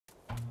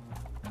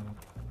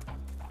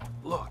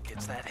Look,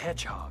 it's that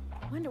hedgehog.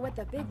 Wonder what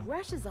the big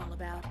rush is all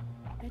about.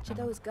 Bet you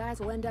those guys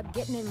will end up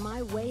getting in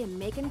my way and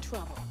making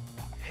trouble.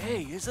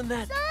 Hey, isn't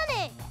that...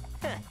 Sonic!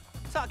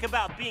 Talk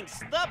about being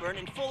stubborn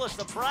and full of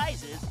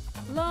surprises.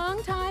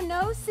 Long time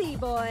no see,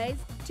 boys.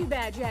 Too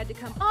bad you had to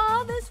come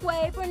all this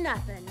way for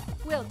nothing.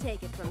 We'll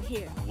take it from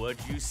here.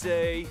 What'd you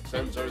say?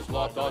 Sensors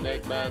locked on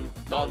Eggman.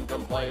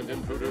 Non-compliant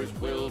intruders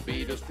will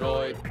be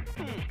destroyed.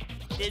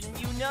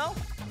 Didn't you know?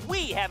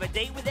 We have a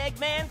date with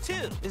Eggman,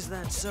 too. Is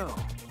that so?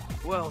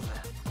 Well then,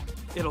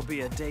 it'll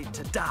be a date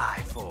to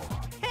die for.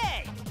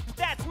 Hey,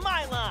 that's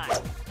my line.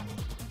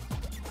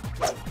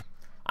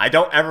 I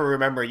don't ever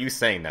remember you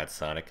saying that,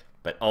 Sonic.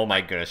 But oh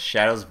my goodness,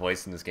 Shadow's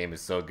voice in this game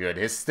is so good.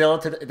 He's still,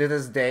 to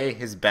this day,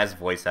 his best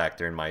voice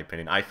actor, in my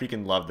opinion. I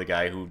freaking love the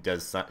guy who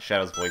does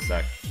Shadow's voice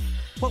act.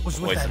 What was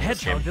with that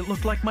hedgehog that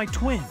looked like my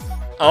twin?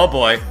 Oh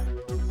boy.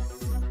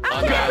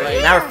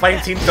 Now we're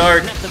fighting Team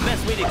Dark. That's the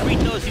best way to greet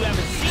those you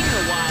haven't seen in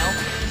a while.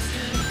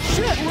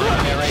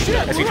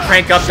 As we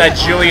crank up that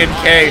Julian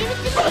K.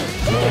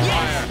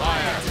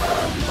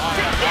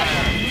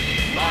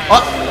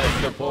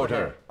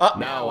 Porter.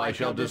 Now I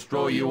shall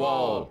destroy you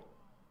all.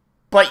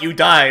 But you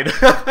died.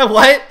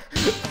 What?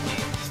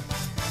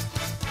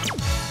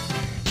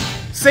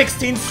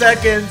 16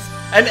 seconds.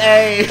 An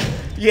A.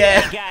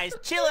 Yeah. Hey guys,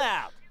 chill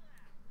out.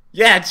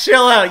 Yeah,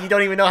 chill out. You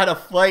don't even know how to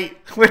fight.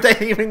 Where'd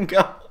they even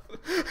go?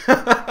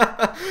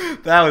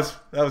 that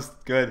was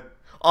good.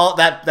 All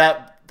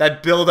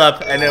that build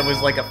up and it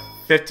was like a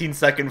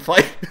 15-second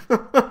fight.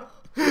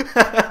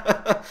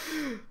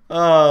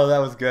 Oh, that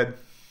was good.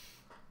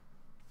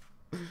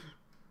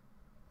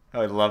 I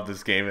would love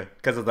this game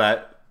because of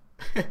that.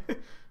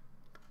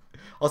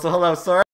 Also, hello, sorry.